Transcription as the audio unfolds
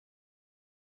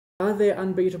Are there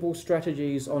unbeatable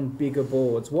strategies on bigger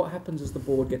boards? What happens as the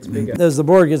board gets bigger? As the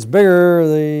board gets bigger,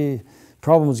 the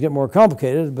problems get more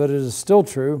complicated, but it is still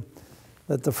true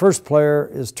that the first player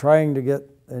is trying to get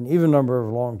an even number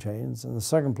of long chains, and the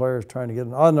second player is trying to get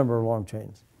an odd number of long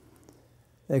chains.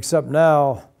 Except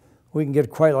now, we can get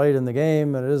quite late in the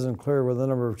game, and it isn't clear whether the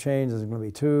number of chains is going to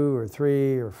be 2 or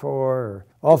 3 or 4.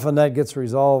 Often that gets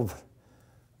resolved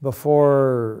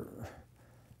before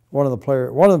one of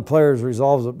the players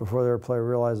resolves it before the other player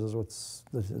realizes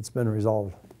it's been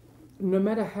resolved. No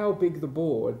matter how big the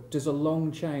board, does a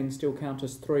long chain still count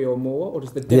as 3 or more, or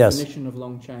does the definition of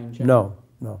long chain change? No.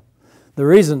 The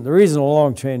reason a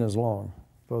long chain is long,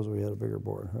 suppose we had a bigger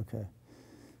board, okay,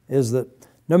 is that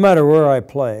no matter where I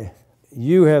play,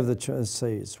 you have the choice,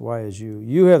 say it's Y is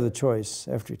you have the choice,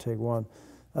 after you take one,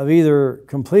 of either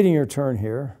completing your turn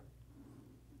here,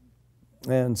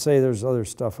 and say there's other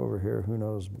stuff over here, who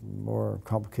knows, more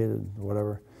complicated,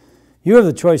 whatever. You have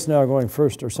the choice now going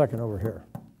first or second over here.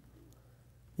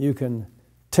 You can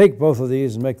take both of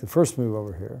these and make the first move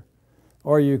over here,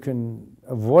 or you can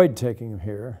avoid taking them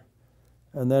here,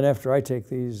 and then after I take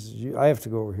these, I have to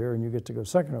go over here and you get to go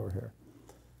second over here.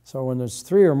 So when there's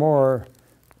 3 or more,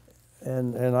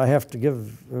 and I have to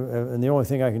give, and the only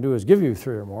thing I can do is give you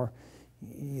 3 or more,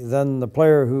 then the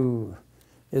player who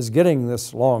is getting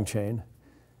this long chain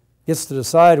gets to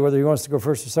decide whether he wants to go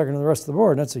first or second on the rest of the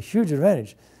board. And that's a huge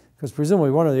advantage, because presumably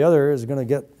one or the other is going to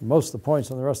get most of the points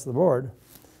on the rest of the board.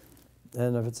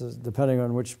 And if it's depending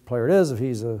on which player it is, if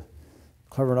he's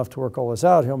clever enough to work all this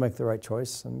out, he'll make the right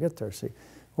choice and get there, see.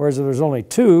 Whereas if there's only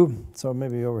 2, so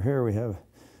maybe over here we have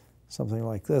something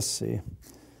like this, see. If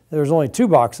there's only 2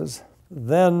 boxes,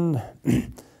 then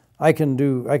I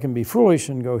can be foolish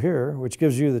and go here, which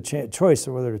gives you the choice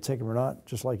of whether to take them or not,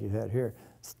 just like you had here.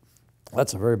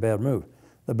 That's a very bad move.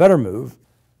 The better move,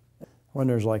 when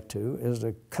there's like 2, is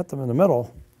to cut them in the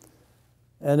middle,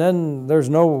 and then there's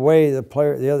no way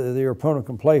your opponent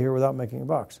can play here without making a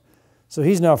box. So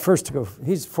he's now forced to go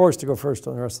first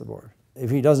on the rest of the board. If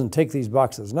he doesn't take these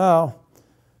boxes now,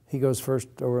 he goes first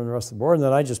over on the rest of the board, and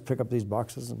then I just pick up these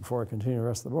boxes before I continue the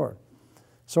rest of the board.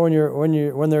 So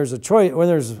when there's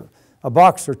a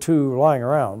box or 2 lying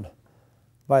around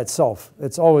by itself,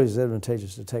 it's always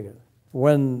advantageous to take it.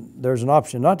 When there's an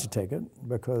option not to take it,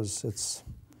 because it's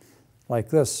like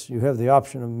this, you have the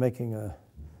option of making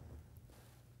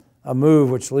a move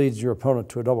which leads your opponent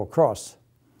to a double cross.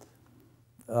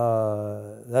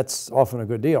 That's often a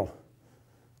good deal.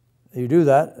 You do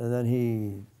that, and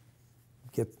then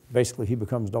basically he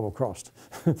becomes double crossed,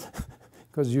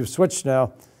 because you've switched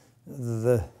now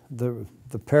the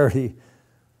parity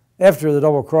after the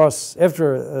double cross.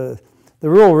 The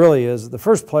rule really is the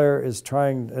first player is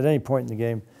trying, at any point in the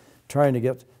game, trying to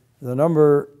get the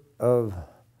number of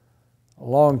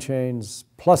long chains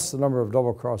plus the number of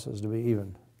double crosses to be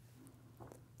even.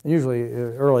 And usually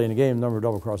early in the game, the number of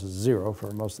double crosses is 0 for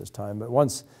most of this time. But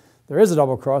once there is a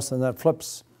double cross, then that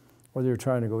flips whether you're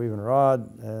trying to go even or odd.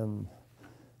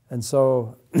 And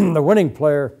so the winning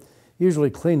player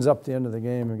usually cleans up the end of the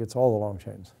game and gets all the long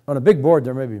chains. On a big board,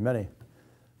 there may be many,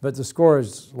 but the score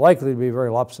is likely to be very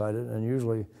lopsided, and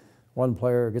usually one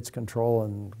player gets control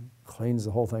and cleans the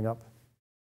whole thing up.